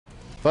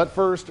But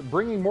first,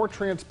 bringing more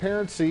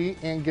transparency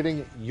and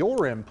getting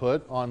your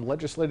input on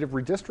legislative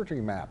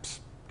redistricting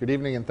maps. Good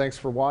evening and thanks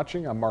for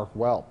watching. I'm Mark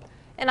Welp.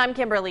 And I'm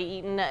Kimberly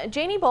Eaton.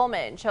 Janie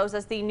Bowman shows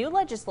us the new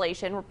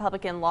legislation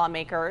Republican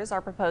lawmakers are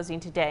proposing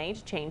today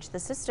to change the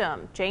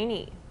system.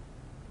 Janie.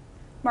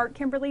 Mark,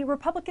 Kimberly,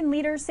 Republican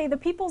leaders say the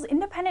People's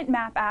Independent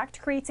Map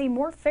Act creates a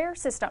more fair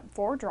system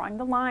for drawing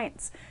the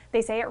lines.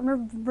 They say it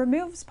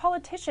removes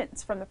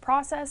politicians from the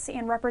process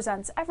and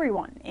represents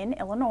everyone in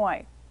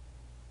Illinois.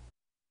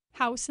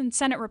 House and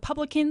Senate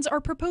Republicans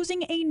are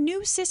proposing a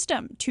new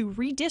system to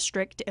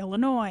redistrict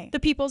Illinois.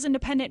 The People's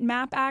Independent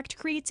Map Act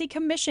creates a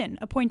commission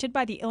appointed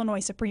by the Illinois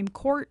Supreme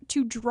Court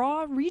to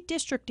draw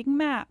redistricting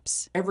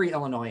maps. Every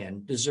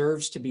Illinoisan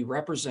deserves to be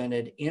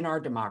represented in our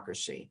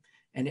democracy.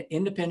 An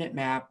independent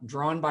map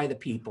drawn by the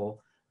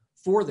people,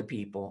 for the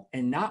people,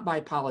 and not by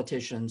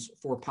politicians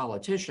for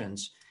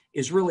politicians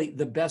is really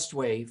the best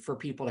way for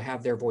people to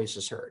have their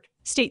voices heard.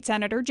 State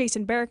Senator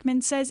Jason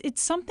Barackman says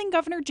it's something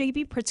Governor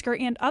J.B. Pritzker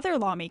and other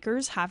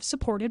lawmakers have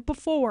supported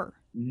before.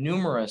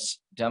 Numerous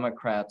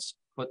Democrats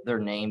put their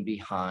name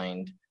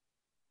behind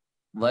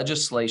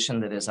legislation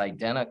that is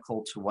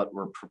identical to what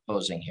we're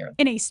proposing here.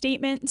 In a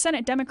statement,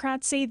 Senate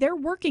Democrats say they're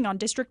working on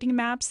districting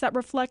maps that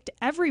reflect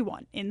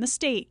everyone in the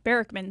state.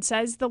 Barackman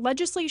says the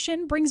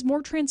legislation brings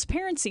more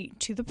transparency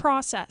to the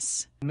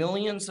process.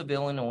 Millions of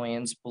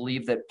Illinoisans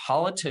believe that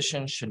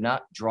politicians should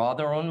not draw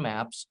their own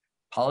maps.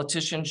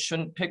 Politicians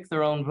shouldn't pick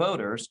their own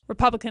voters.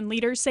 Republican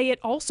leaders say it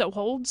also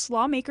holds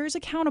lawmakers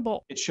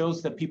accountable. It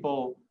shows that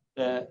people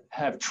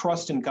have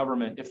trust in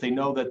government if they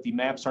know that the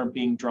maps aren't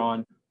being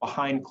drawn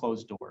behind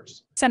closed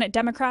doors. Senate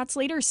Democrats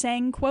later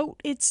saying,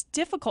 quote, "It's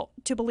difficult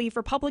to believe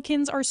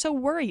Republicans are so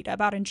worried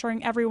about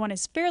ensuring everyone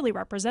is fairly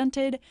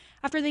represented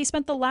after they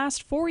spent the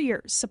last 4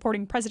 years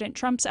supporting President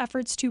Trump's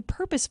efforts to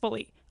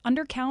purposefully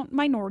undercount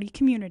minority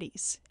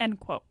communities," end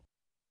quote.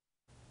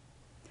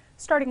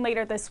 Starting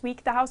later this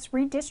week, the House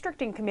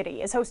Redistricting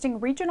Committee is hosting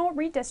regional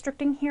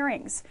redistricting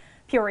hearings.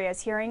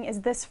 Peoria's hearing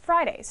is this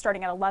Friday,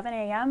 starting at 11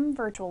 a.m.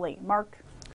 virtually. Mark.